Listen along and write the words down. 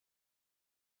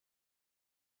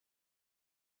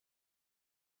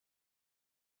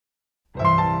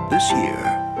This year,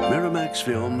 Miramax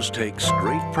Films takes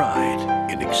great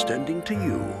pride in extending to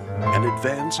you an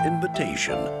advance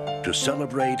invitation to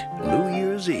celebrate New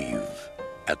Year's Eve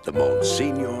at the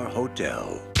Monsignor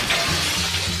Hotel,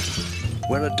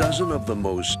 where a dozen of the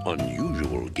most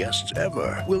unusual guests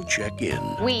ever will check in.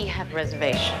 We have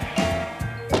reservation.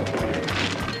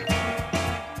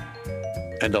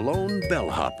 And a lone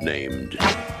bellhop named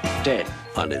Dead.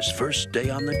 on his first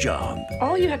day on the job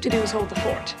All you have to do is hold the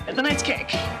fort. And the night's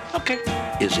cake. Okay.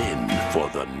 is in for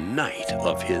the night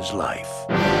of his life.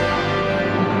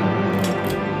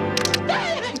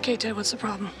 Okay, Ted, what's the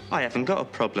problem? I haven't got a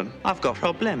problem. I've got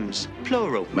problems.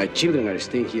 Plural. My children are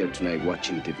staying here tonight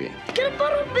watching TV. Get a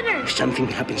bottle opener! If something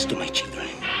happens to my children,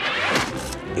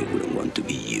 they wouldn't want to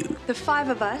be you. The five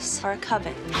of us are a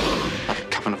coven. Like a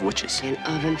coven of witches. An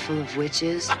oven full of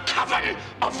witches. A coven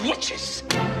of witches!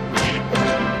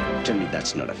 Tell me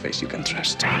that's not a face you can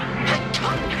trust. I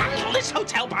can't handle this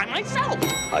hotel by myself.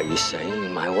 Are you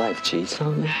saying my wife cheats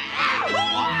on me?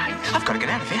 I've got to get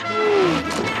out of here.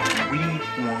 We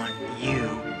want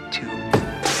you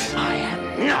to... I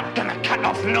am not gonna cut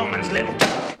off Norman's little...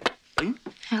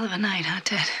 Hell of a night, huh,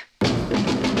 Ted?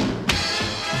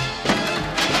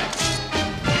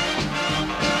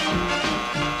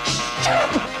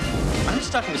 I'm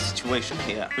stuck in a situation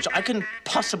here which I can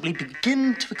possibly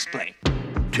begin to explain.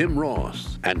 Tim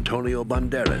Roth, Antonio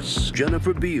Banderas,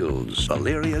 Jennifer Beals,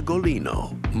 Valeria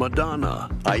Golino, Madonna,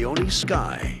 Ione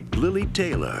Skye, Lily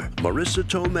Taylor, Marissa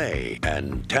Tomei,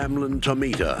 and Tamlin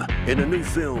Tomita in a new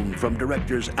film from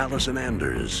directors Allison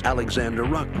Anders, Alexander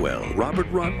Rockwell, Robert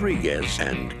Rodriguez,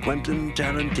 and Quentin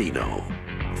Tarantino.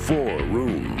 4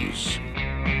 Rooms.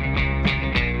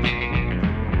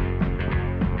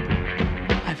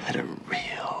 I've had a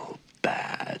real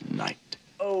bad night.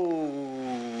 Oh,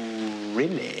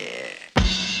 really?